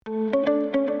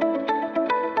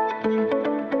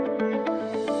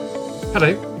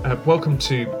Hello, welcome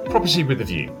to Property with a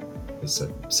View. It's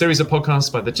a series of podcasts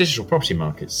by the Digital Property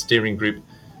Market Steering Group,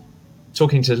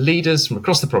 talking to leaders from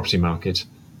across the property market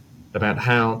about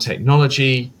how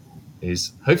technology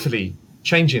is hopefully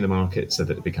changing the market so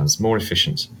that it becomes more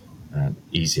efficient and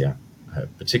easier,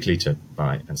 particularly to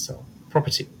buy and sell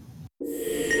property.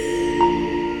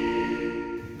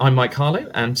 I'm Mike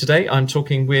Harlow, and today I'm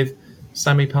talking with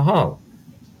Sami Pahal.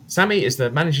 Sami is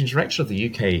the Managing Director of the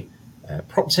UK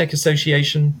PropTech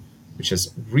Association, which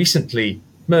has recently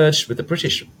merged with the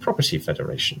British Property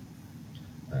Federation.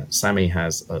 Sami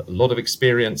has a lot of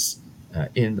experience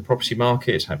in the property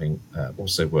market, having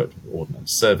also worked with Ordnance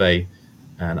Survey,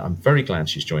 and I'm very glad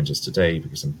she's joined us today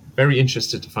because I'm very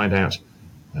interested to find out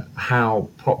how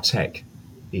PropTech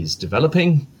is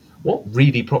developing, what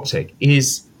really PropTech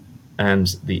is,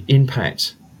 and the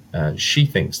impact she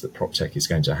thinks that PropTech is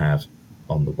going to have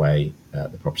on the way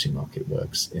the property market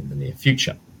works in the near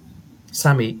future.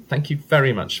 Sami, thank you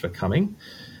very much for coming.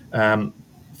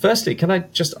 Firstly, can I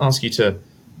just ask you to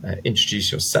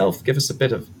introduce yourself, give us a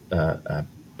bit of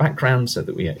background so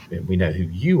that we know who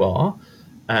you are,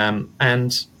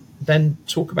 and then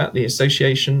talk about the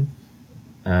association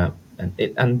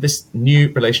and this new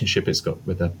relationship it's got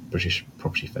with the British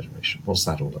Property Federation. What's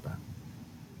that all about?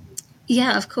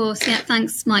 Yeah, of course. Yeah,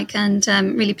 thanks, Mike, and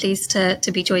really pleased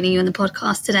to be joining you on the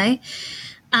podcast today.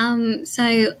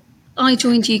 So I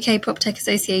joined UK PropTech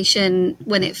Association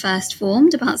when it first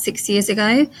formed about 6 years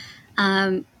ago.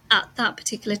 At that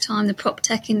particular time, the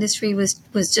PropTech industry was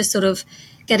just sort of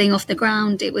getting off the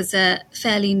ground. It was a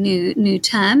fairly new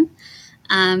term,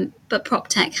 but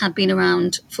PropTech had been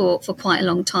around for quite a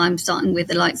long time, starting with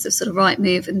the likes of sort of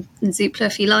Rightmove and Zoopla,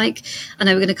 if you like. I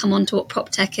know we're going to come on to what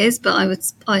PropTech is, but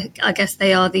I guess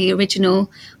they are the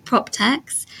original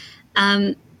PropTechs.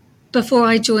 Before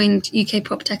I joined UK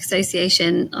PropTech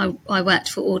Association, I worked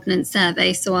for Ordnance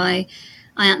Survey, so I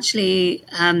actually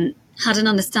had an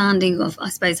understanding of, I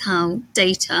suppose, how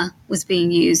data was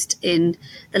being used in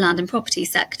the land and property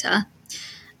sector,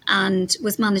 and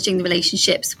was managing the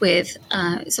relationships with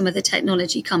some of the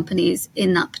technology companies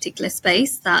in that particular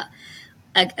space that,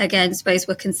 again, I suppose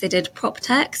were considered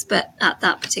PropTechs, but at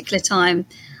that particular time,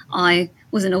 I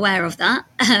wasn't aware of that.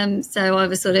 So I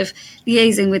was sort of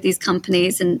liaising with these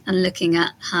companies and looking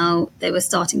at how they were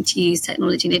starting to use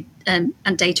technology and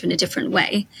data in a different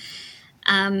way.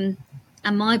 And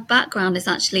my background is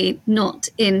actually not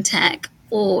in tech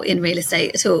or in real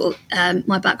estate at all.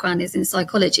 My background is in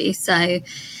psychology. So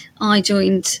I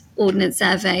joined Ordnance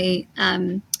Survey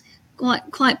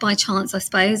quite by chance, I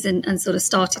suppose, and sort of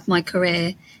started my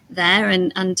career there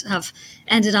and have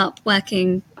ended up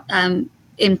working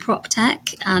in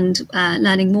PropTech and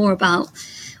learning more about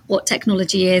what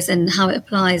technology is and how it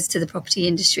applies to the property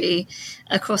industry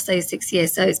across those 6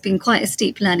 years. So it's been quite a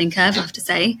steep learning curve, I have to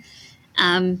say.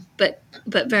 But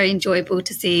very enjoyable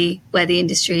to see where the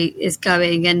industry is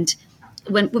going. And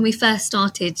when we first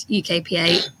started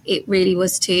UKPA, it really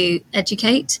was to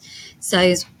educate.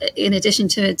 So in addition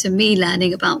to me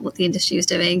learning about what the industry was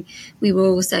doing, we were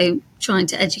also trying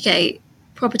to educate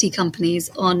property companies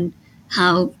on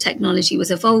how technology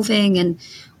was evolving and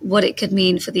what it could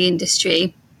mean for the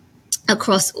industry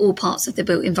across all parts of the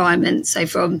built environment. So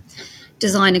from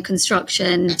design and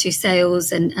construction to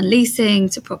sales and leasing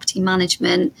to property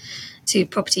management to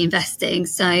property investing.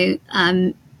 So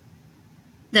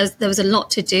there was a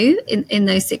lot to do in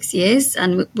those 6 years,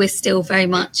 and we're still very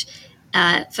much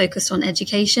focused on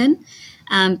education.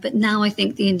 But now I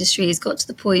think the industry has got to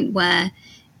the point where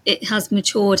it has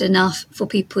matured enough for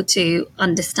people to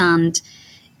understand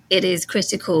it is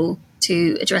critical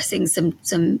to addressing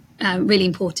some really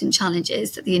important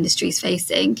challenges that the industry is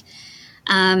facing.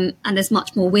 And there's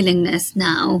much more willingness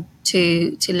now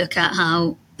to look at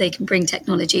how they can bring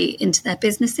technology into their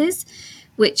businesses,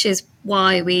 which is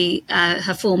why we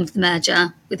have formed the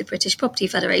merger with the British Property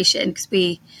Federation, because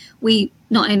we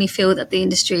not only feel that the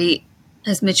industry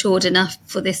has matured enough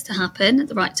for this to happen at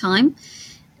the right time,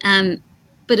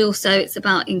 but also it's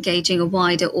about engaging a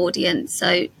wider audience.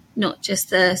 So not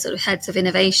just the sort of heads of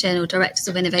innovation or directors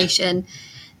of innovation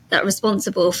that are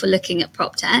responsible for looking at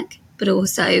PropTech, but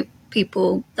also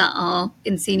people that are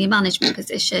in senior management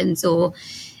positions or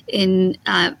in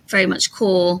very much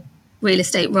core real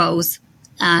estate roles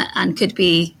and could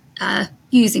be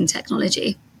using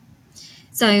technology.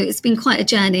 So it's been quite a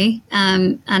journey,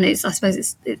 and I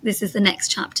suppose this is the next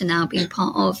chapter now, being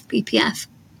part of BPF.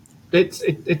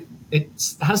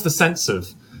 It has the sense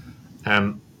of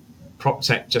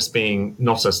PropTech just being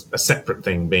not a separate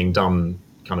thing being done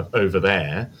kind of over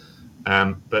there,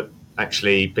 but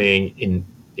actually being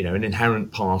an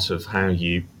inherent part of how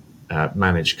you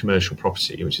manage commercial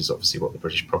property, which is obviously what the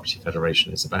British Property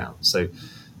Federation is about. So,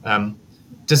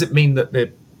 does it mean that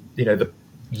the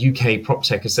UK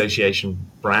PropTech Association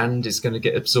brand is going to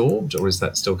get absorbed, or is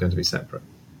that still going to be separate?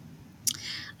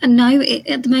 And no,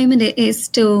 at the moment it is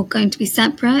still going to be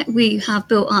separate. We have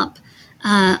built up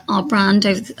our brand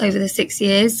over the 6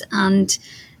 years, and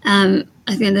I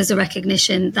think there's a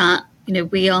recognition that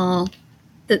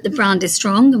that the brand is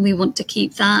strong, and we want to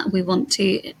keep that. We want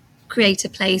to create a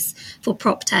place for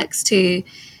PropTechs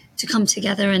to come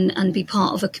together and be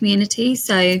part of a community.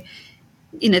 So,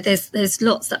 there's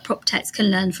lots that PropTechs can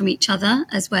learn from each other,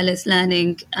 as well as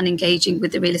learning and engaging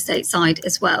with the real estate side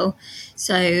as well.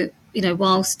 So,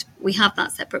 whilst we have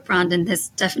that separate brand, and there's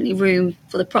definitely room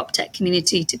for the PropTech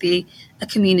community to be a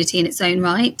community in its own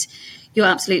right, you're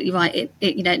absolutely right.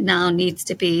 It now needs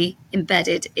to be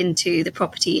embedded into the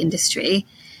property industry,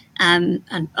 and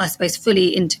I suppose fully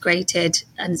integrated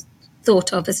and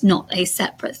thought of as not a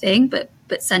separate thing, but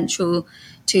central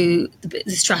to the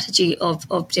strategy of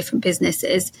different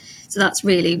businesses. So that's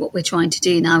really what we're trying to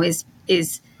do now is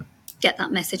get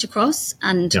that message across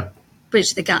and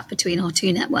bridge the gap between our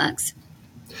two networks.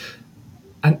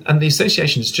 And the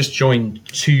association has just joined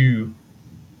 2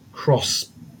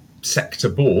 cross-sector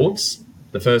boards.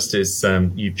 The first is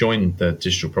you've joined the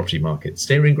Digital Property Market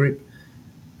Steering Group,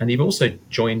 and you've also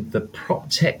joined the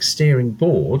PropTech Steering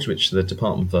Board, which the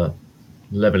Department for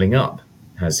Levelling Up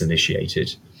has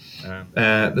initiated.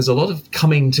 There's a lot of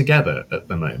coming together at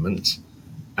the moment.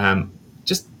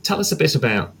 Just tell us a bit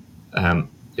about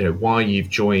why you've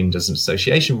joined as an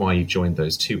association, why you've joined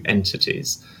those 2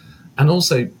 entities, and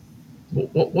also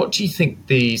what do you think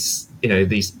these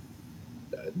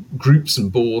groups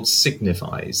and boards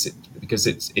signifies? Because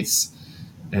it's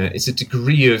a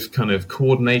degree of kind of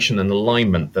coordination and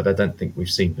alignment that I don't think we've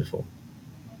seen before.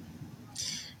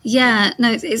 Yeah,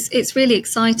 no, it's really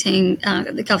exciting.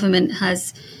 The government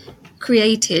has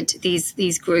created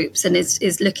these groups and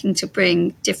is looking to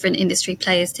bring different industry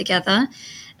players together.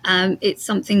 It's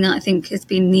something that I think has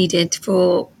been needed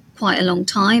for quite a long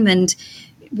time, and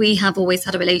we have always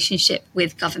had a relationship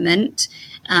with government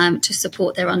to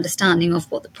support their understanding of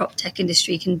what the PropTech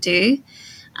industry can do,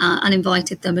 and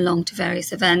invited them along to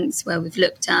various events where we've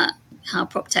looked at how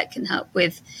PropTech can help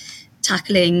with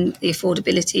tackling the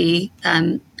affordability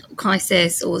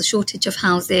crisis or the shortage of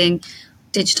housing,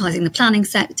 digitising the planning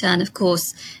sector, and of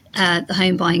course the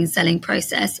home buying and selling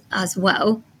process as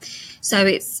well.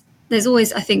 So there's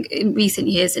always, I think, in recent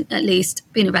years at least,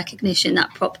 been a recognition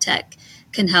that PropTech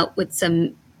can help with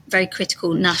some very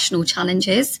critical national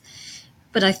challenges.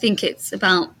 But I think it's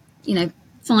about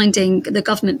finding the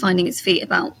government finding its feet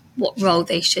about what role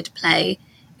they should play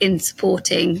in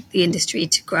supporting the industry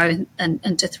to grow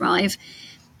and to thrive.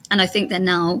 And I think they're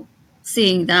now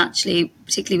seeing that actually,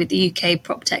 particularly with the UK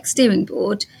PropTech Steering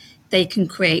Board, they can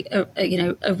create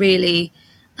a really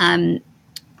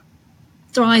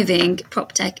thriving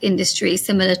PropTech industry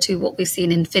similar to what we've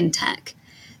seen in fintech.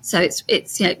 So it's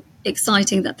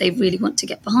exciting that they really want to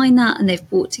get behind that, and they've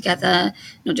brought together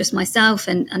not just myself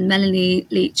and Melanie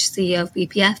Leach, CEO of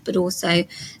BPF, but also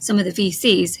some of the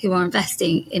VCs who are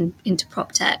investing into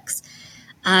PropTechs.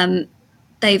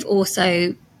 They've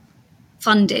also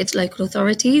funded local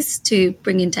authorities to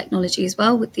bring in technology as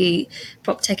well with the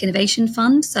PropTech Innovation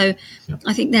Fund. So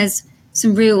I think there's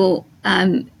some real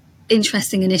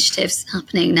interesting initiatives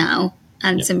happening now,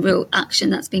 and some real action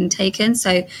that's being taken.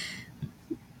 So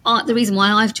the reason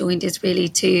why I've joined is really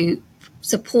to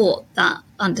support that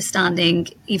understanding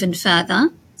even further,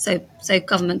 so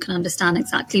government can understand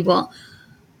exactly what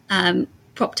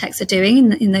PropTechs are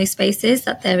doing in those spaces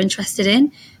that they're interested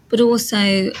in, but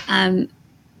also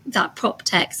that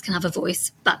PropTechs can have a voice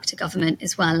back to government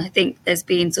as well. I think there's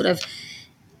been sort of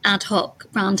ad hoc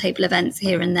roundtable events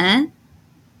here and there.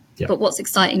 Yeah. But what's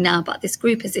exciting now about this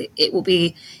group is it will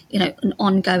be, an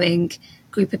ongoing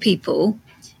group of people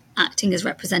acting as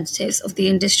representatives of the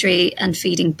industry and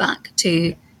feeding back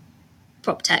to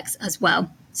PropTechs as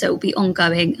well. So it will be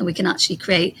ongoing, and we can actually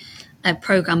create a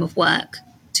program of work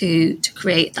to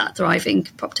create that thriving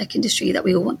PropTech industry that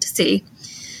we all want to see.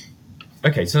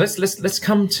 Okay, so let's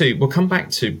come back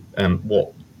to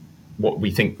what we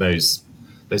think those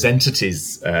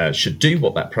entities should do,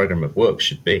 what that program of work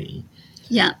should be.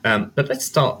 Yeah. But let's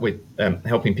start with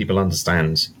helping people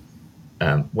understand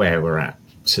where we're at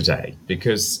today,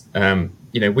 because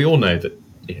we all know that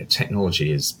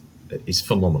technology is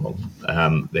phenomenal.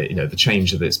 The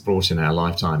change that it's brought in our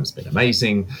lifetime has been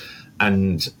amazing,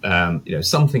 and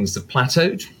some things have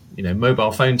plateaued.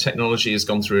 Mobile phone technology has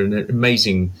gone through an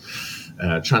amazing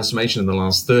transformation in the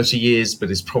last 30 years, but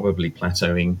is probably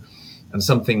plateauing. and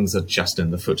some things are just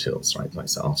in the foothills, right? Like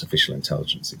artificial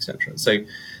intelligence, etc. So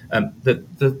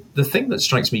the thing that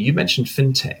strikes me, you mentioned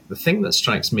fintech. The thing that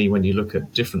strikes me when you look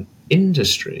at different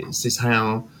industries is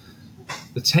how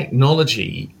the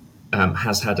technology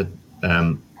has had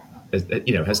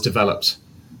has developed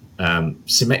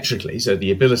symmetrically. So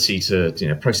the ability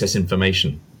to process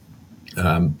information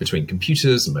between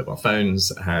computers and mobile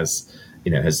phones has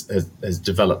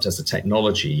developed as a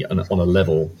technology on a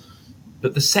level,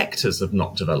 but the sectors have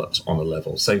not developed on a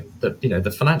level. So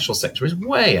the financial sector is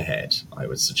way ahead, I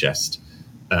would suggest,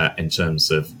 in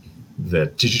terms of the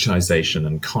digitization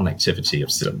and connectivity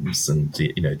of systems and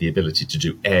the ability to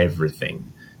do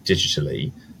everything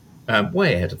digitally,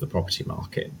 way ahead of the property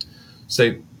market.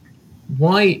 So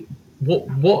what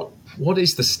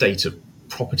is the state of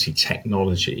property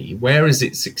technology? Where is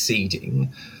it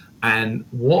succeeding? And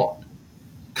what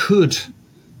could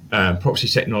property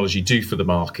technology do for the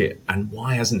market? And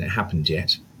why hasn't it happened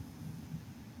yet?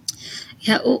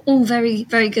 Yeah, all very,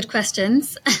 very good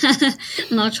questions.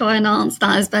 And I'll try and answer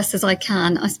that as best as I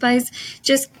can. I suppose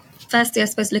just firstly,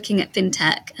 looking at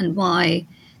fintech and why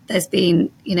there's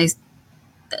been,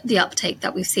 the uptake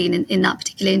that we've seen in that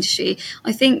particular industry.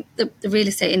 I think the real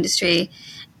estate industry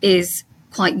is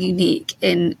quite unique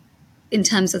in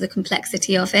terms of the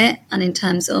complexity of it and in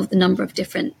terms of the number of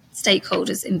different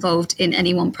stakeholders involved in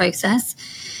any one process,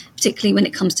 particularly when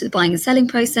it comes to the buying and selling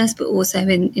process, but also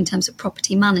in terms of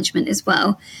property management as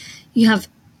well. You have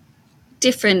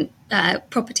different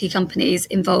property companies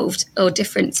involved or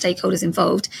different stakeholders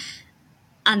involved,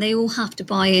 and they all have to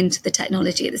buy into the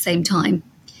technology at the same time.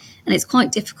 And it's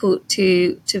quite difficult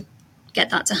to get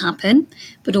that to happen,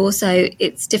 but also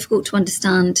it's difficult to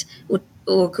understand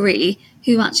or agree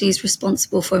who actually is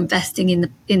responsible for investing in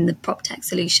the PropTech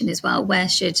solution as well.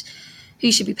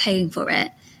 Who should be paying for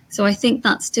it? So I think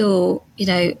that's still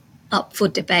up for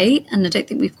debate, and I don't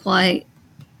think we've quite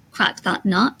cracked that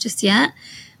nut just yet.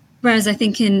 Whereas I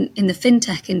think in the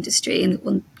fintech industry,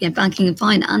 in banking and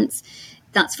finance,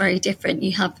 that's very different.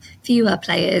 You have fewer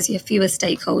players, you have fewer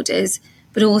stakeholders,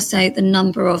 but also the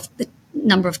number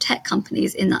of tech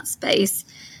companies in that space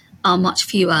are much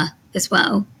fewer as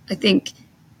well. I think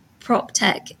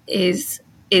PropTech is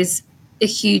a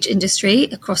huge industry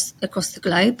across the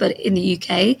globe, but in the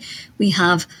UK we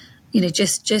have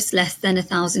just less than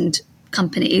 1,000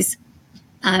 companies.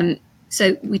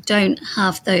 So we don't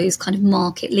have those kind of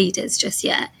market leaders just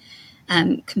yet,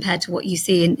 compared to what you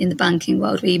see in the banking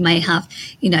world, where you may have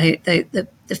the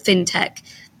fintech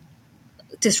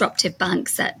disruptive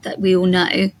banks that we all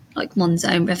know, like Monzo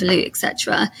and Revolut,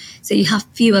 etc. So you have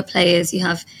fewer players.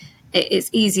 It's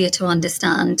easier to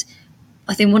understand.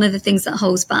 I think one of the things that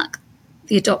holds back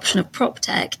the adoption of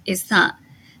PropTech is that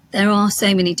there are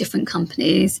so many different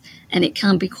companies, and it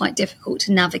can be quite difficult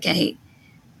to navigate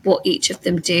what each of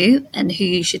them do and who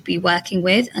you should be working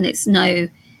with. And it's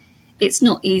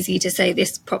not easy to say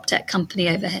this PropTech company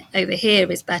over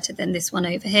here is better than this one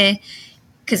over here,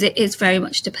 because it is very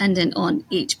much dependent on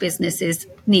each business's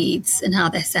needs and how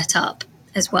they're set up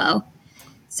as well.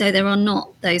 So there are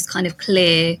not those kind of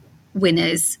clear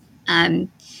winners. And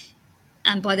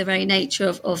by the very nature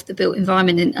of the built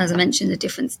environment, and as I mentioned, the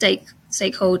different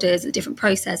stakeholders, the different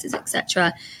processes,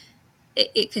 etc.,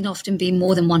 it can often be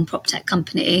more than one PropTech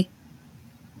company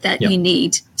that you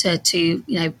need to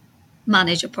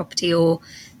manage a property or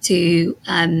to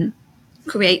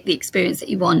create the experience that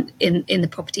you want in the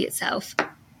property itself.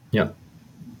 Yeah.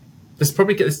 There's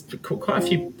quite a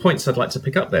few points I'd like to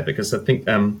pick up there, because I think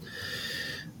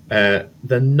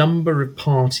the number of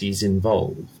parties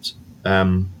involved,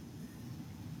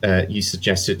 you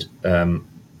suggested,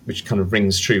 which kind of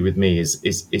rings true with me,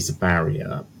 is a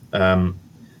barrier,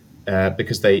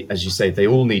 because they, as you say, they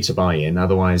all need to buy in.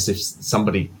 Otherwise, if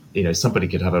somebody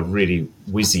could have a really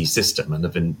whizzy system and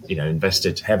have been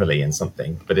invested heavily in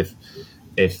something, but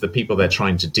if the people they're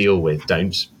trying to deal with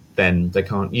don't, then they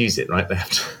can't use it, right? They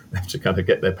have to kind of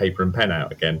get their paper and pen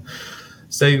out again.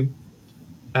 So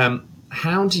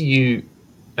how do you,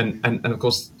 and of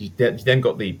course you then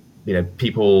got the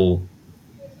people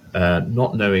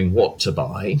not knowing what to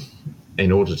buy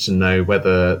in order to know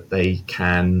whether they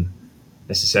can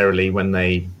necessarily, when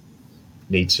they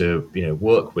need to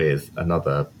work with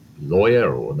another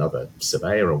lawyer or another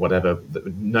surveyor or whatever,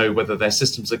 know whether their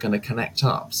systems are going to connect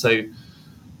up. So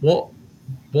what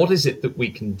is it that we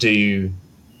can do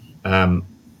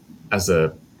as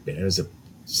a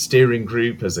steering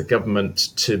group, as a government,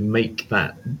 to make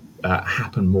that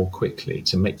happen more quickly,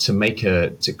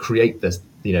 to create this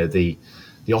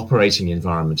the operating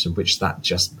environment in which that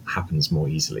just happens more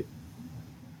easily?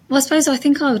 Well, I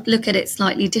think I would look at it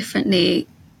slightly differently.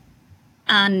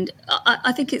 And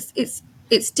I think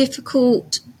it's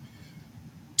difficult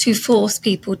to force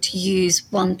people to use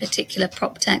one particular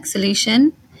PropTech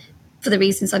solution for the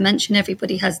reasons I mentioned.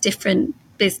 Everybody has different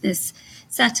business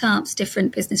setups,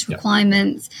 different business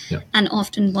requirements, and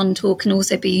often one tool can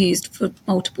also be used for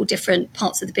multiple different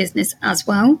parts of the business as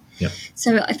well.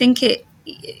 So I think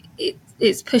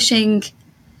it's pushing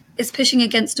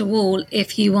against a wall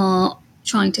if you are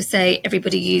trying to say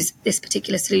everybody use this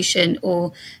particular solution,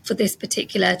 or for this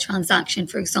particular transaction,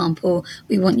 for example,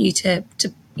 we want you to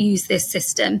use this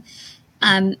system.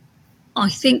 I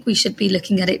think we should be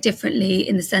looking at it differently,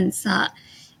 in the sense that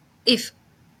if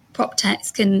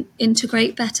PropTechs can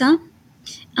integrate better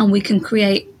and we can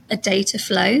create a data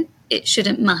flow, it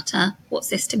shouldn't matter what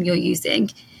system you're using,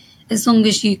 as long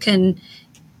as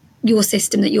your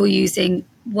system that you're using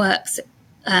works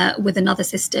with another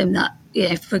system that,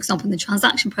 for example, in the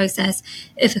transaction process,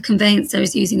 if a conveyancer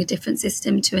is using a different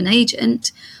system to an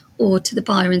agent or to the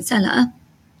buyer and seller,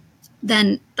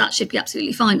 then that should be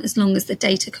absolutely fine, as long as the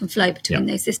data can flow between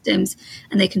those systems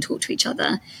and they can talk to each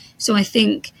other. So I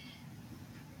think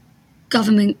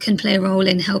government can play a role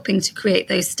in helping to create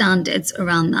those standards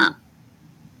around that.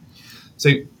 So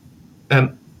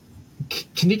can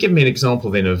you give me an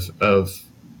example then of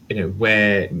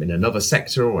where in another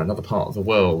sector or another part of the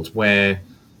world where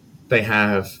they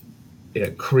have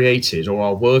created or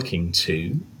are working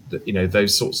to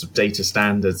those sorts of data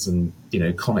standards and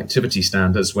connectivity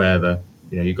standards, where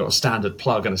you've got a standard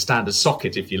plug and a standard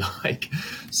socket, if you like,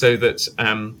 so that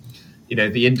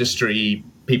the industry,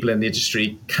 people in the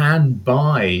industry, can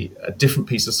buy a different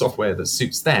piece of software that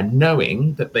suits them,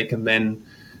 knowing that they can then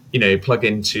plug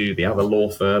into the other law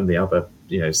firm, the other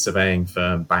surveying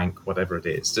firm, bank, whatever it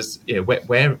is. Just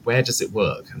where does it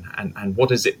work, and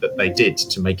what is it that they did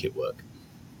to make it work?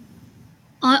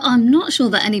 I'm not sure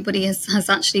that anybody has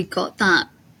actually got that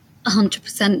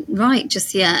 100% right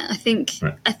just yet. I think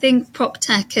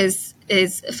PropTech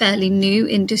is a fairly new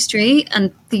industry,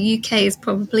 and the UK is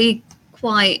probably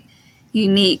quite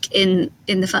unique in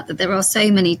the fact that there are so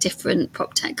many different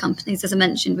PropTech companies. As I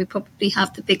mentioned, we probably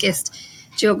have the biggest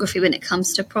geography when it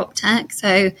comes to PropTech.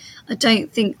 So I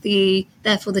don't think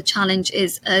therefore the challenge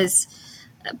is as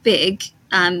big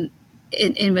in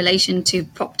relation to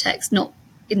PropTechs not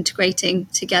integrating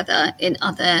together in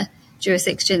other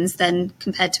jurisdictions than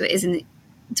compared to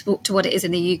to what it is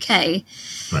in the UK.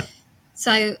 Right.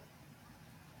 So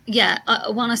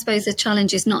I suppose the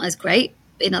challenge is not as great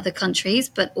in other countries,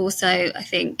 but also I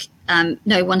think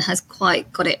no one has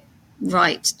quite got it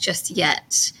right just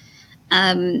yet.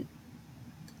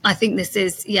 I think this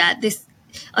is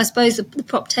I suppose the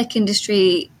PropTech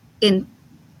industry to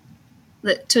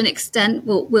an extent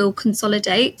will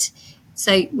consolidate.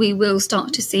 So we will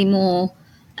start to see more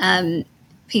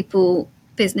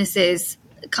businesses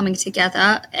coming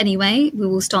together anyway. We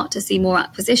will start to see more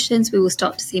acquisitions. We will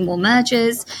start to see more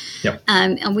mergers.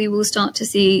 And we will start to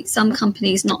see some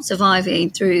companies not surviving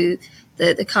through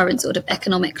the current sort of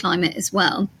economic climate as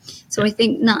well. So I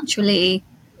think naturally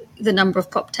the number of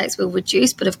PropTechs will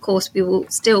reduce, but of course we will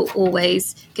still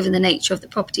always, given the nature of the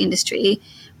property industry,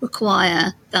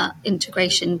 require that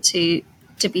integration to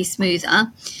be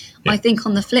smoother. I think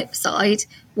on the flip side,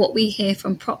 what we hear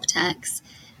from PropTechs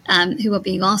who are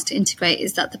being asked to integrate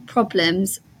is that the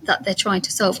problems that they're trying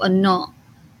to solve are not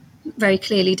very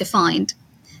clearly defined.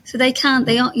 So they can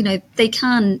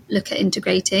look at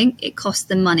integrating. It costs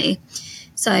them money.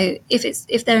 So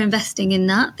if they're investing in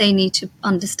that, they need to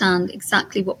understand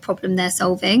exactly what problem they're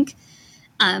solving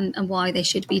and why they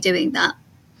should be doing that,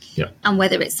 and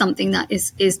whether it's something that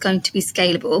is going to be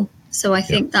scalable. So I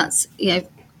think that's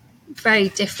very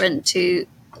different to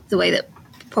the way that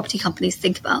property companies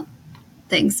think about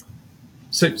things.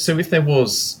 So if there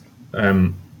was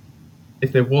a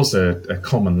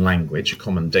common language, a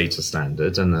common data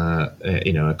standard, and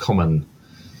a common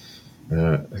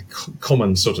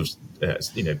sort of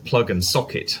plug and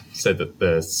socket, so that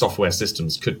the software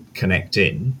systems could connect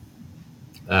in,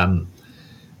 that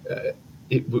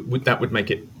would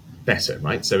make it better,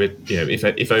 right? So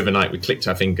if overnight we clicked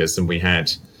our fingers and we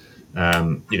had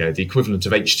the equivalent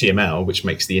of HTML, which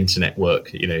makes the internet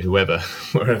work,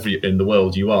 wherever in the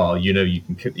world you are, you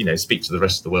can speak to the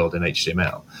rest of the world in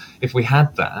HTML. If we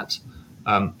had that,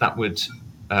 that would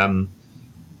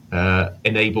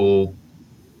enable,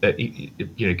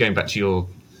 going back to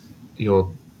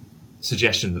your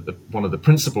suggestion that one of the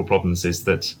principal problems is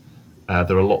that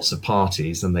there are lots of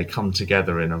parties and they come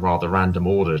together in a rather random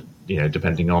order,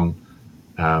 depending on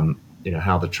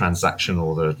how the transaction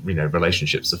or the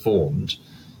relationships are formed.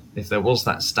 If there was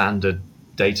that standard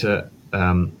data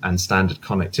and standard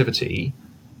connectivity,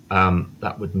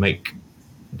 that would make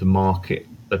the market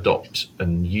adopt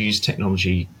and use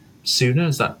technology sooner?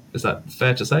 Is that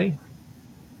fair to say?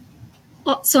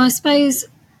 So I suppose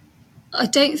I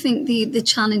don't think the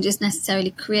challenge is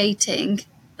necessarily creating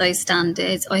those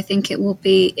standards. I think it will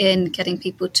be in getting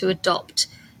people to adopt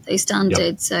those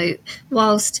standards. So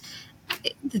whilst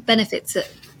the benefits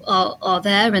are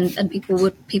there and people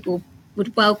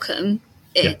would welcome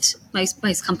it,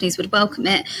 most companies would welcome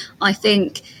it, I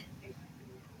think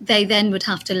they then would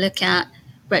have to look at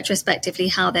retrospectively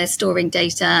how they're storing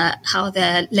data, how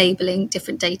they're labeling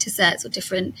different data sets or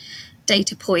different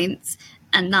data points.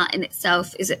 And that in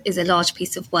itself is a large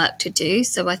piece of work to do.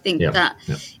 So I think that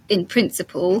in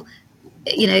principle,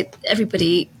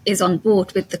 everybody is on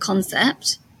board with the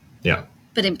concept. Yeah.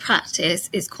 But in practice,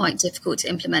 it's quite difficult to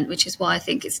implement, which is why I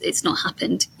think it's not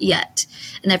happened yet.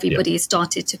 And everybody has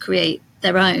started to create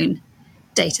their own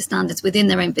data standards within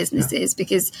their own businesses,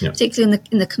 because particularly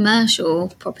in the commercial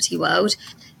property world,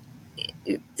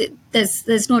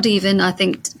 there's not even, I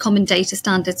think, common data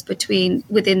standards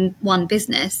within one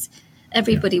business.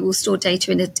 Everybody will store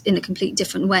data in a completely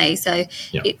different way. So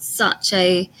it's such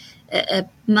a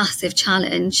massive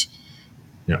challenge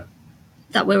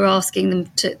that we're asking them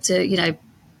to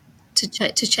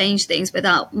change things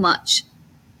without much,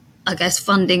 I guess,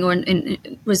 funding or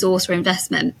resource or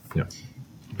investment. Yeah.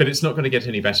 But it's not going to get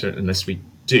any better unless we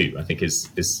do, I think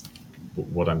is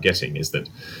what I'm getting, is that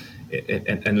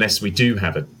unless we do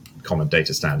have a common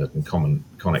data standard and common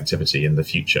connectivity in the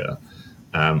future,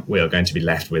 we are going to be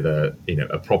left with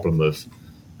a problem of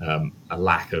a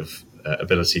lack of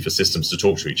ability for systems to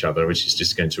talk to each other, which is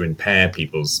just going to impair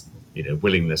people's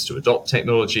willingness to adopt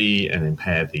technology and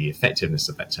impair the effectiveness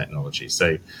of that technology.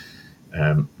 So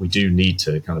we do need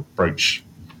to kind of broach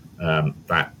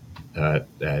that.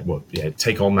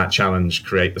 Take on that challenge,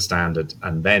 create the standard,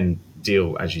 and then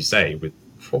deal, as you say, with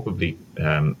probably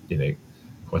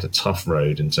quite a tough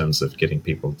road in terms of getting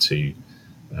people to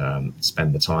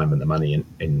spend the time and the money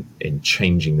in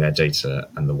changing their data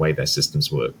and the way their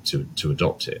systems work to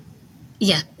adopt it.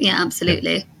 Yeah,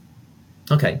 absolutely.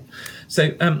 Yeah. Okay,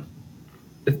 so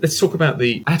let's talk about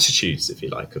the attitudes, if you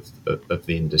like, of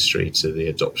the industry to the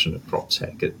adoption of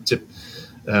PropTech.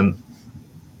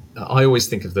 I always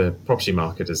think of the property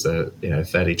market as a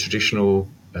fairly traditional,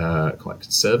 quite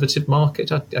conservative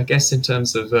market, I guess, in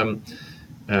terms of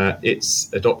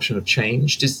its adoption of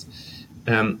change.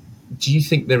 Do you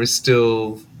think there is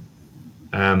still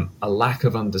a lack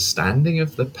of understanding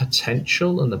of the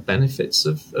potential and the benefits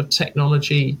of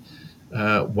technology?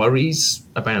 Worries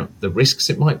about the risks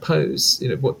it might pose?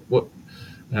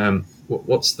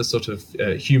 What's the sort of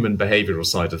human behavioural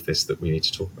side of this that we need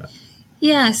to talk about?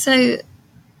 Yeah, so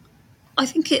I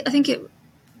think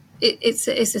it's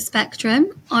a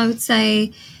spectrum. I would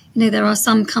say, there are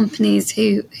some companies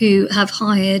who have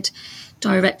hired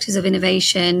directors of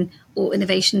innovation or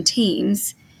innovation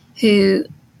teams who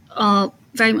are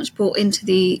very much brought into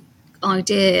the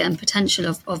idea and potential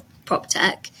of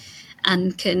PropTech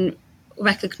and can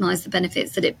recognise the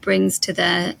benefits that it brings to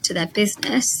their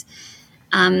business.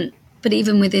 But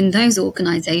even within those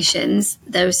organisations,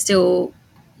 there is still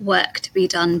work to be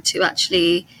done to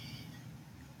actually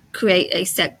create a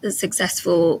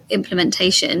successful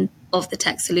implementation of the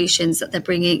tech solutions that they're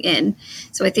bringing in.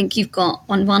 So I think you've got,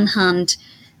 on one hand,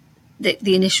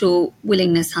 the initial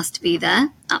willingness has to be there,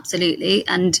 absolutely.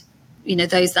 And,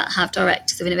 those that have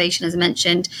directors of innovation, as I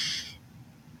mentioned,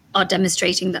 are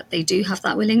demonstrating that they do have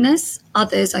that willingness.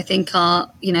 Others, I think,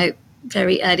 are,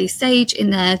 very early stage in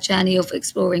their journey of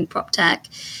exploring PropTech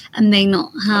and may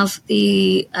not have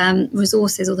the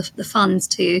resources or the funds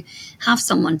to have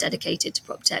someone dedicated to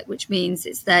PropTech, which means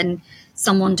it's then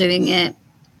someone doing it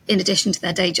in addition to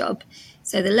their day job.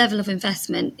 So the level of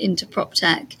investment into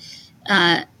PropTech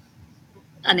and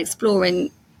exploring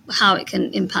how it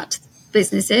can impact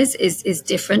businesses is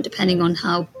different depending on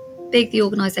how big the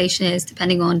organisation is,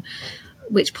 depending on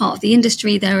which part of the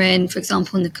industry they're in. For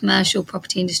example, in the commercial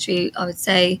property industry, I would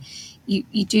say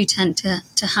you do tend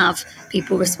to have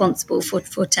people responsible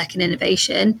for tech and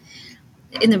innovation.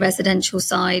 In the residential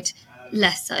side,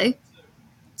 less so.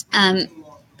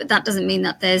 But that doesn't mean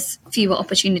that there's fewer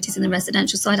opportunities in the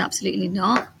residential side, absolutely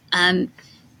not.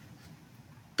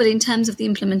 But in terms of the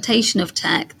implementation of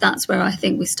tech, that's where I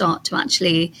think we start to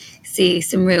actually see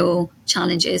some real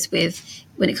challenges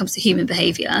when it comes to human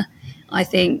behaviour. I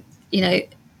think,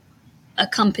 a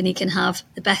company can have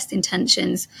the best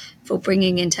intentions for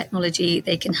bringing in technology.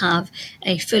 They can have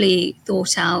a fully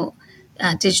thought out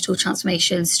digital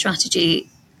transformation strategy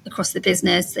across the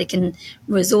business. They can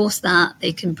resource that.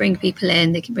 They can bring people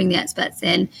in. They can bring the experts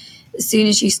in. As soon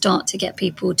as you start to get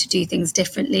people to do things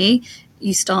differently,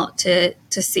 you start to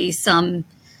see some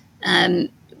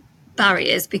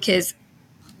barriers, because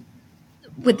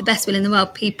with the best will in the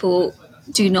world, people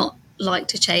do not like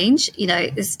to change.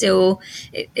 It's still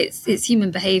it's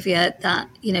human behavior that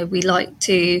we like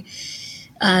to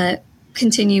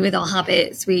continue with our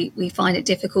habits. We find it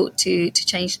difficult to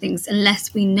change things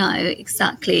unless we know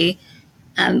exactly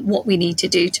what we need to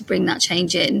do to bring that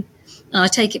change in. And I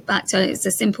take it back to, it's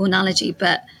a simple analogy,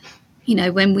 but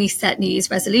when we set New Year's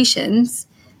resolutions,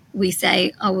 we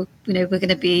say, we're going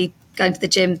to be going to the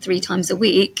gym 3 times a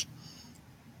week.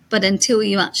 But until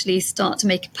you actually start to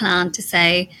make a plan to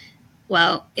say,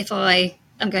 well, if I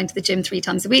am going to the gym 3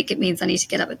 times a week, it means I need to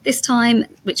get up at this time,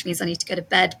 which means I need to go to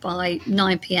bed by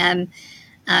 9 p.m.,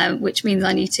 which means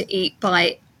I need to eat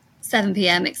by 7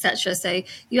 p.m., etc. So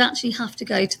you actually have to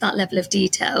go to that level of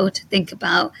detail to think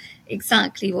about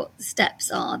exactly what the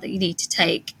steps are that you need to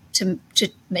take to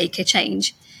make a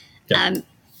change. Yeah.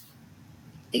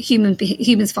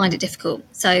 Humans find it difficult.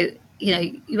 So,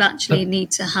 you actually need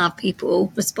to have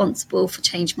people responsible for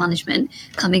change management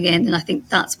coming in. And I think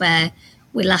that's where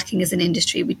we're lacking as an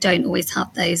industry. We don't always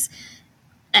have those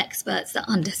experts that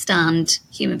understand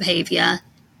human behavior.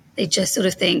 They just sort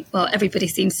of think, well, everybody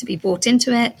seems to be bought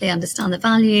into it. They understand the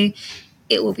value.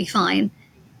 It will be fine.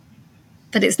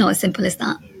 But it's not as simple as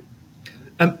that.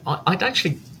 I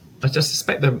just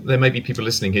suspect there may be people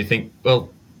listening who think, well,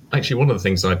 actually, one of the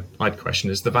things I'd question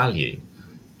is the value.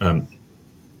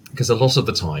 Because a lot of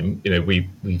the time,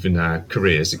 we've in our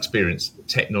careers experienced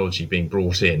technology being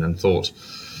brought in and thought,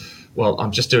 well,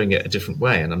 I'm just doing it a different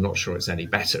way, and I'm not sure it's any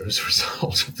better as a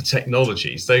result of the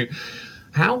technology. So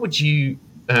how would you,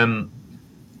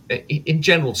 in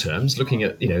general terms, looking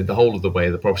at, the whole of the way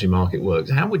the property market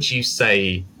works, how would you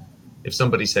say, if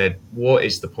somebody said, what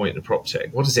is the point of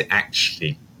PropTech? What does it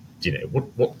actually,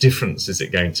 what difference is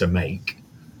it going to make?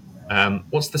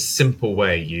 What's the simple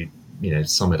way you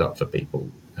sum it up for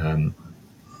people?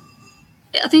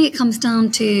 I think it comes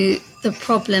down to the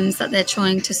problems that they're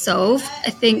trying to solve. I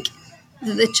think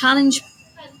the challenge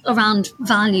around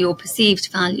value or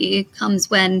perceived value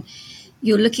comes when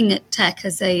you're looking at tech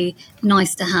as a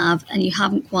nice to have and you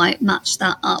haven't quite matched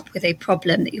that up with a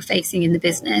problem that you're facing in the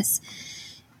business.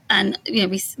 And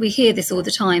we hear this all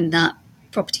the time, that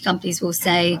property companies will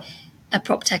say a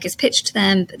PropTech is pitched to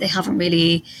them, but they haven't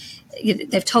really.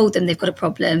 They've told them they've got a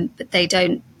problem, but they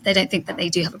don't think that they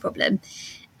do have a problem.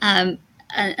 And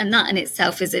that in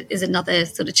itself is another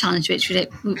sort of challenge which we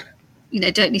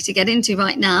don't need to get into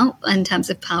right now in terms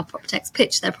of how PropTechs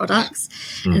pitch their products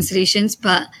and solutions.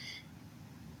 But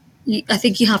I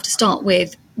think you have to start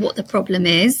with what the problem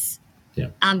is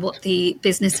and what the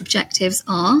business objectives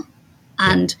are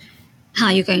and how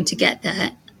you're going to get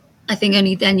there. I think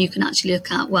only then you can actually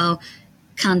look at, well,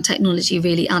 can technology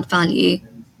really add value?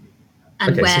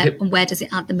 And where does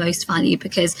it add the most value?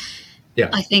 Because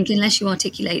I think unless you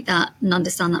articulate that and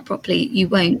understand that properly, you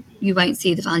won't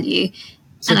see the value.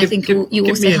 So I think you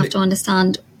also have to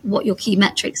understand what your key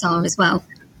metrics are as well.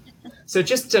 So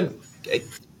just can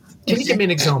you give me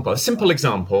an example, a simple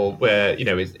example where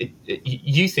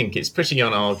you think it's pretty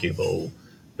unarguable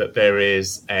that there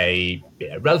is a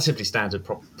relatively standard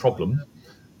problem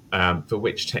for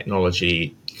which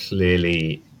technology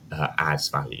clearly adds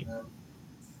value?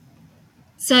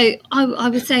 So I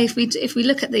would say if we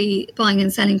look at the buying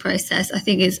and selling process, I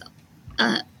think it's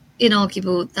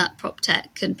inarguable that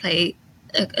PropTech can play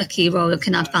a key role and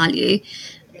can add value.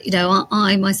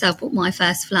 I myself bought my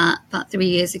first flat about 3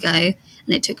 years ago, and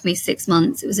it took me 6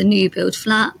 months. It was a new build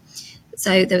flat,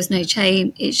 so there was no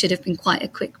chain. It should have been quite a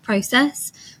quick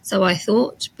process, so I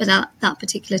thought. But at that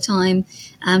particular time,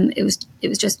 it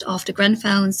was just after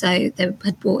Grenfell, and so they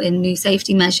had brought in new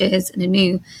safety measures and a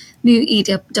new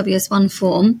EWS1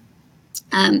 form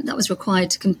that was required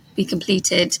to be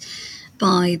completed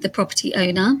by the property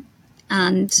owner.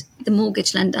 And the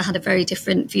mortgage lender had a very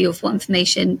different view of what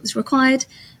information was required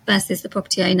versus the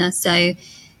property owner. So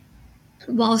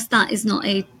whilst that is not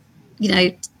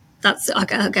that's,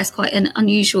 I guess, quite an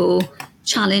unusual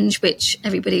challenge, which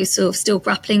everybody is sort of still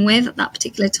grappling with at that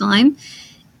particular time,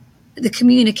 the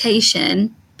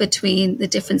communication between the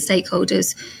different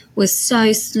stakeholders was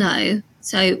so slow.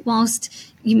 So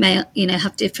whilst you may,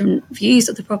 have different views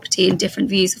of the property and different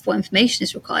views of what information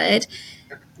is required,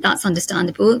 that's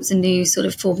understandable. It was a new sort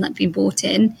of form that had been brought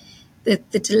in. The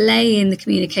delay in the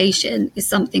communication is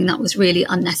something that was really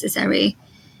unnecessary.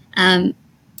 And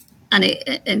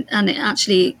it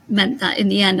actually meant that in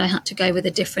the end I had to go with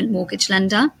a different mortgage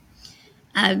lender.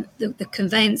 The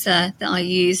conveyancer that I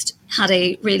used had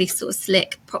a really sort of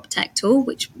slick PropTech tool,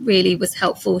 which really was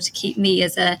helpful to keep me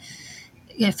as a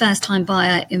first-time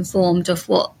buyer informed of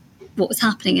what was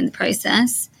happening in the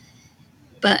process.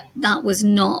 But that was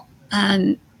not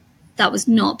that was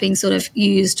not being sort of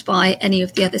used by any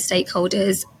of the other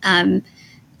stakeholders.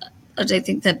 I don't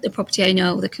think that the property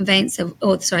owner or the conveyancer,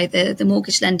 the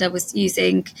mortgage lender was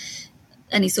using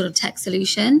any sort of tech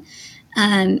solution.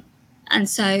 And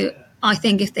so I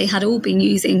think if they had all been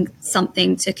using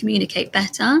something to communicate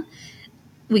better,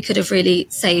 we could have really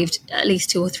saved at least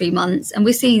 2 or 3 months. And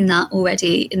we're seeing that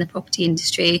already in the property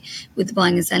industry with the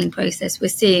buying and selling process. We're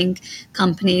seeing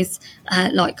companies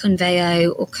like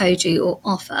Conveo or Koju or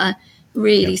Offer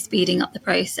really speeding up the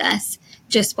process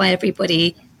just by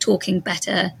everybody talking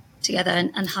better together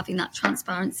and having that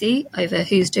transparency over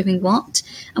who's doing what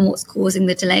and what's causing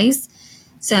the delays.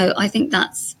 So I think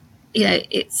that's,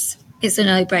 it's a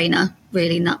no-brainer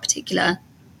really in that particular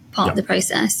part of the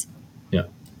process. Yeah.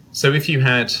 So if you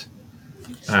had,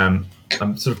 I'm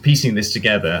sort of piecing this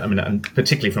together, I mean, and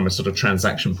particularly from a sort of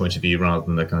transaction point of view rather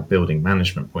than the kind of building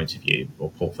management point of view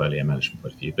or portfolio management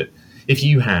point of view, but if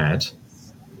you had,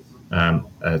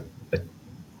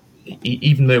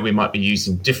 even though we might be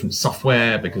using different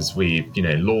software because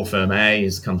law firm A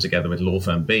has come together with law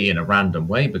firm B in a random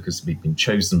way because we've been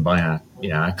chosen by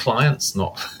our clients,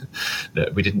 not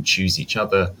that we didn't choose each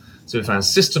other. So if our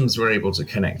systems were able to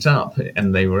connect up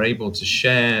and they were able to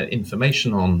share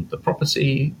information on the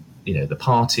property, the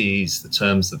parties, the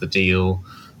terms of the deal,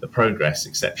 the progress,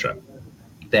 etc.,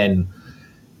 then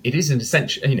it is an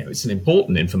essential, it's an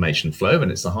important information flow,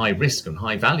 and it's a high risk and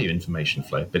high value information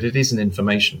flow, but it is an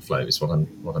information flow is what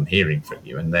I'm hearing from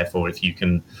you. And therefore, if you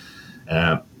can,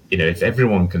 if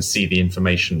everyone can see the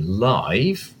information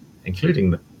live, including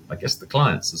the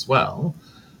clients as well,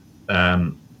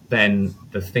 then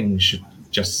the thing should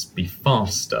just be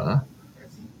faster,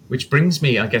 which brings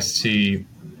me, I guess, to,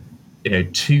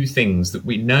 two things that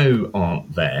we know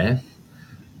aren't there,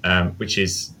 which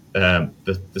is the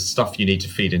stuff you need to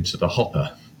feed into the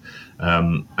hopper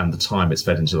and the time it's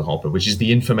fed into the hopper, which is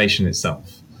the information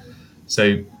itself.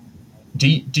 So do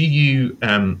you,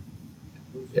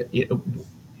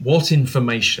 what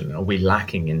information are we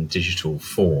lacking in digital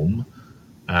form?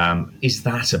 Is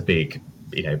that a big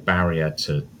barrier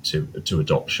to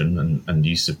adoption and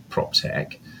use of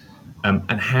PropTech? And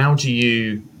how do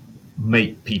you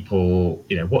make people,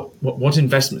 what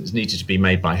investments needed to be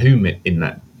made by whom in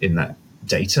that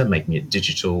data, making it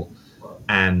digital?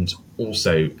 And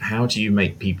also, how do you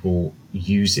make people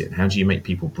use it? How do you make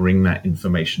people bring that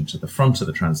information to the front of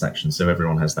the transaction so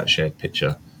everyone has that shared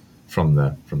picture from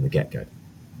the get-go?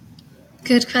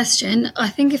 Good question. I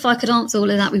think if I could answer all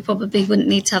of that, we probably wouldn't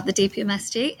need to have the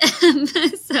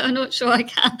DPMSG. So I'm not sure I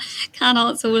can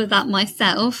answer all of that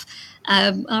myself.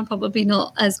 I'm probably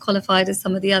not as qualified as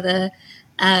some of the other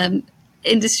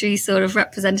industry sort of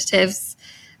representatives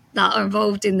that are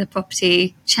involved in the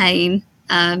property chain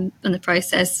and the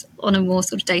process on a more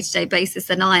sort of day-to-day basis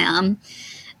than I am.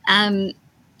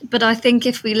 But I think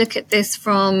if we look at this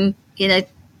from,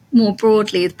 more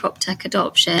broadly, the PropTech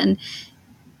adoption,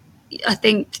 I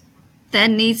think there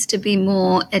needs to be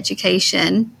more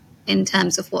education in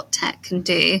terms of what tech can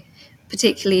do,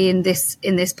 particularly in this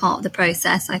part of the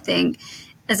process. I think,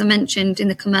 as I mentioned, in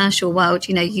the commercial world,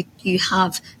 you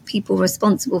have people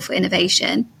responsible for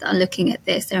innovation that are looking at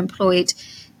this. They're employed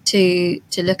to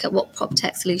look at what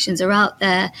PropTech solutions are out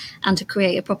there and to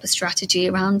create a proper strategy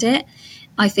around it.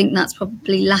 I think that's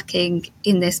probably lacking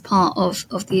in this part of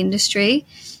the industry.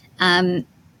 And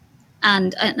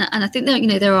I think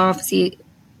that, there are obviously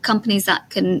companies that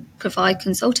can provide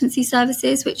consultancy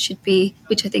services, which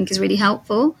I think is really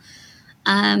helpful.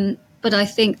 But I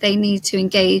think they need to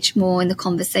engage more in the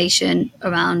conversation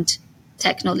around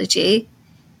technology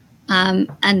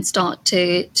and start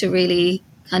to really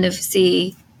kind of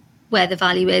see where the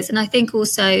value is. And I think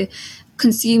also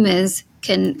consumers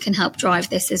can help drive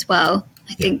this as well.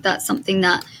 I think that's something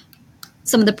that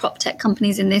some of the PropTech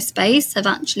companies in this space have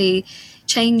actually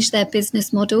changed their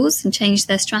business models and changed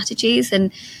their strategies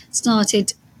and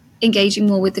started engaging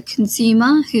more with the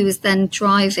consumer, who is then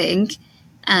driving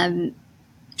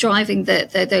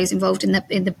those involved in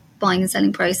the buying and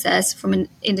selling process from an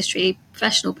industry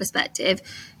professional perspective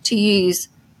to use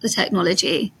the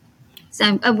technology.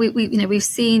 So we've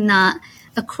seen that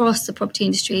across the property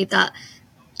industry, that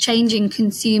changing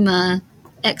consumer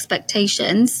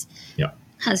expectations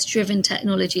has driven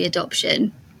technology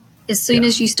adoption. As soon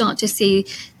as you start to see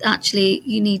actually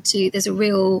there's a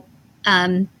real,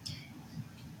 as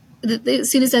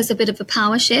soon as there's a bit of a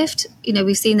power shift,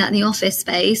 we've seen that in the office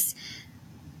space.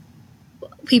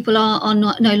 People are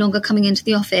no longer coming into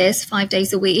the office 5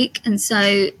 days a week. And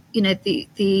so,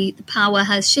 the power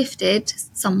has shifted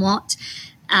somewhat.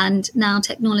 And now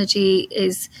technology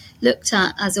is looked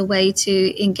at as a way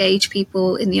to engage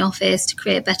people in the office, to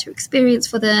create a better experience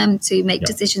for them, to make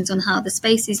decisions on how the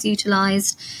space is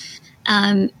utilised.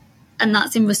 And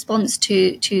that's in response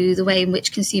to the way in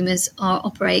which consumers are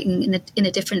operating in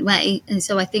a different way. And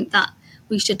so I think that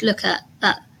we should look at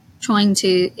trying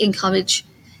to encourage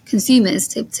consumers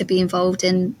to be involved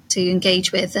and to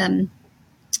engage with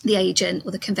the agent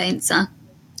or the conveyancer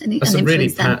and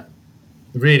influence them.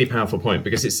 Really powerful point,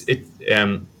 because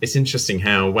it's interesting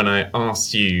how when I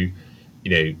asked you,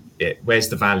 where's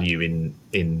the value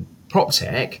in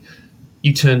PropTech,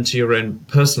 you turn to your own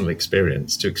personal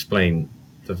experience to explain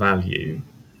the value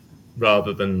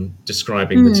rather than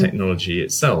describing the technology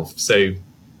itself. So,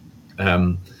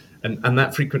 and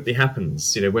that frequently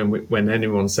happens. When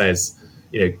anyone says,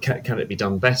 can it be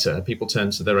done better? People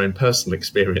turn to their own personal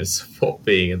experience of what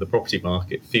being in the property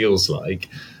market feels like,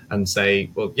 and say,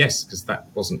 well, yes, because that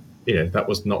wasn't, that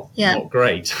was not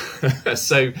great.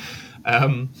 So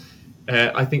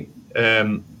I think,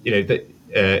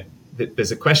 that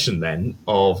there's a question then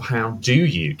of how do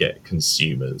you get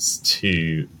consumers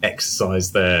to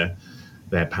exercise their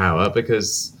power?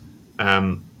 Because,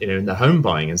 in the home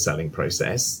buying and selling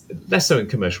process, less so in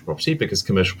commercial property, because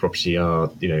commercial property are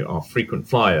frequent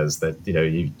flyers that,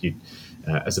 you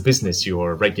as a business,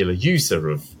 you're a regular user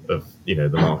of the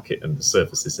market and the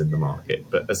services in the market.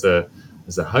 But as a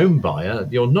home buyer,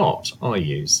 you're not, are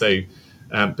you? So,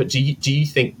 but do you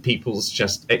think people's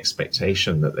just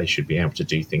expectation that they should be able to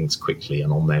do things quickly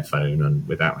and on their phone and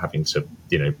without having to,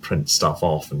 print stuff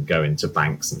off and go into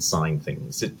banks and sign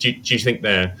things? Do you think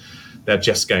they're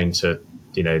just going to,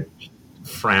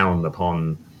 frown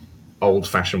upon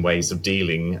old-fashioned ways of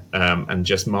dealing and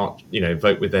just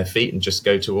vote with their feet and just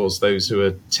go towards those who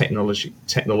are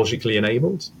technologically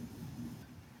enabled?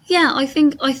 Yeah, I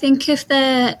think if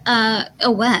they're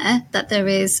aware that there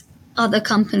is other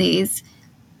companies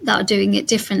that are doing it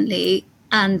differently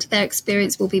and their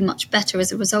experience will be much better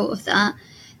as a result of that,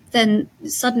 then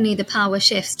suddenly the power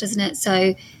shifts, doesn't it?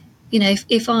 So,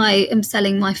 if I am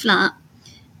selling my flat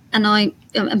and I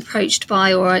am approached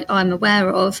by, or I'm aware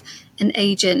of, an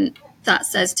agent that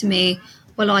says to me,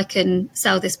 well, I can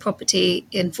sell this property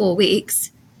in 4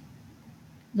 weeks,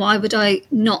 why would I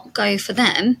not go for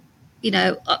them?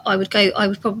 I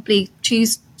would probably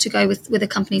choose to go with a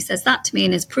company who says that to me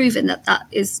and has proven that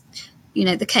is,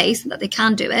 the case, that they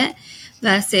can do it,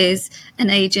 versus an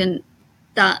agent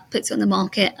that puts it on the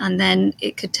market and then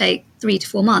it could take 3 to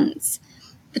 4 months,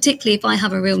 particularly if I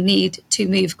have a real need to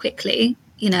move quickly,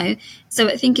 So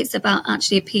I think it's about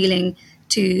actually appealing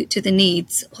to the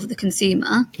needs of the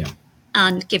consumer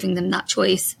and giving them that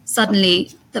choice.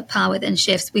 Suddenly the power then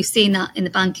shifts. We've seen that in the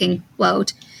banking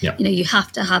world. You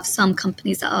have to have some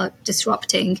companies that are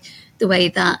disrupting the way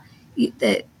that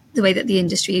the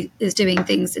industry is doing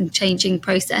things and changing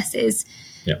processes.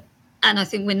 And I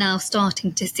think we're now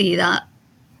starting to see that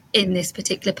in this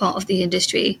particular part of the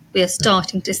industry. We are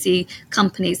starting to see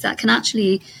companies that can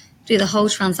actually do the whole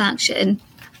transaction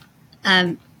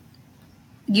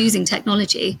using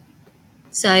technology.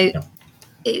 So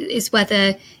it's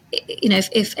whether,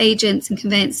 if agents and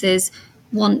conveyancers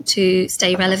want to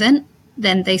stay relevant,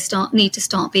 then they need to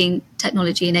start being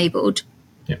technology enabled.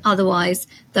 Otherwise,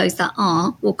 those that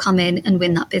will come in and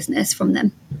win that business from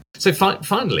them. So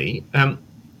finally,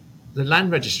 the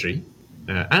Land Registry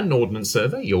and Ordnance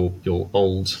Survey, your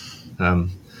old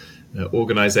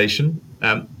organisation,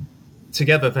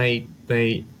 together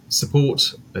they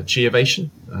support Geovation,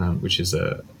 which is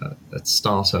a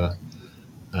starter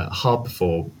hub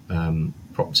for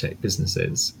PropTech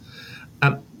businesses.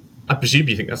 I presume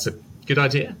you think that's a good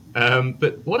idea,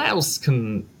 but what else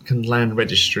can Land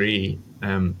Registry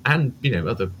and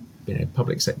other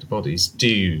public sector bodies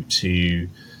do to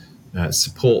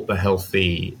support the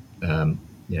healthy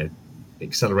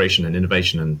acceleration and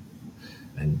innovation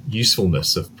and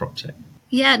usefulness of PropTech?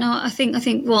 Yeah, no, I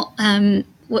think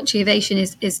what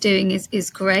Geovation is doing is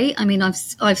great. I mean,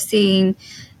 I've seen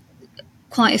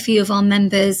quite a few of our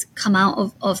members come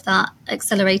out of that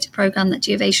accelerator program that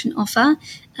Geovation offer,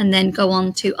 and then go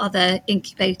on to other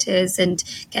incubators and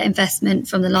get investment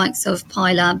from the likes of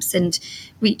Pi Labs and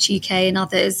Reach UK and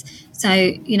others. So,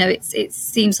 it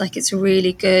seems like it's a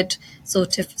really good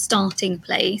sort of starting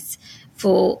place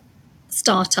for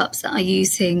startups that are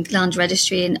using Land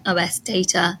Registry and OS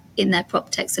data in their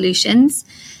PropTech solutions.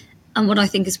 And what I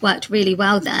think has worked really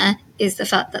well there is the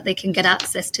fact that they can get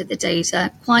access to the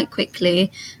data quite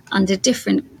quickly under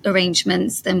different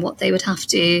arrangements than what they would have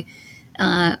to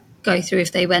go through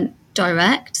if they went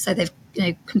direct. So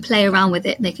they can play around with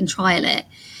it and they can trial it.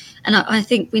 And I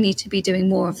think we need to be doing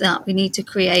more of that. We need to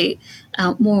create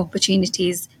more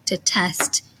opportunities to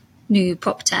test new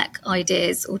prop tech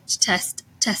ideas or to test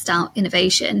out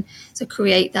innovation. So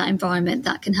create that environment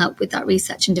that can help with that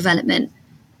research and development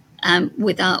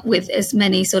with as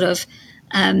many sort of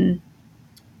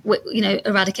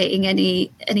eradicating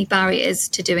any barriers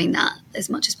to doing that as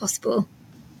much as possible.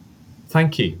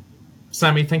 Thank you.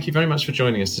 Sammy, thank you very much for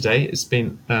joining us today. It's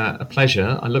been a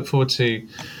pleasure. I look forward to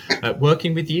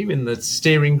working with you in the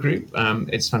steering group.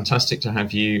 It's fantastic to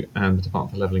have you and the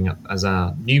Department for Levelling Up as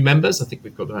our new members. I think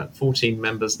we've got about 14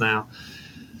 members now.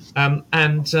 Thank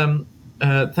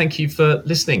you for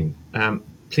listening.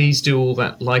 Please do all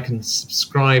that like and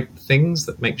subscribe things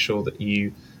that make sure that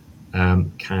you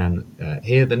can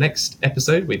hear the next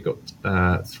episode. We've got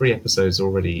 3 episodes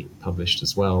already published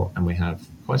as well, and we have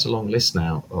quite a long list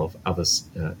now of others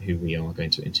who we are going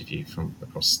to interview from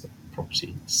across the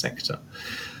property sector.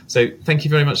 So thank you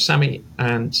very much, Sammy,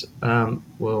 and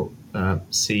we'll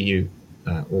see you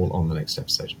all on the next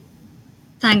episode.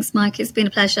 Thanks, Mike. It's been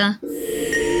a pleasure.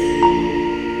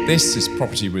 This is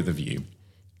Property with a View,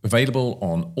 available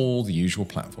on all the usual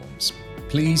platforms.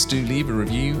 Please do leave a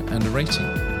review and a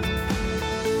rating.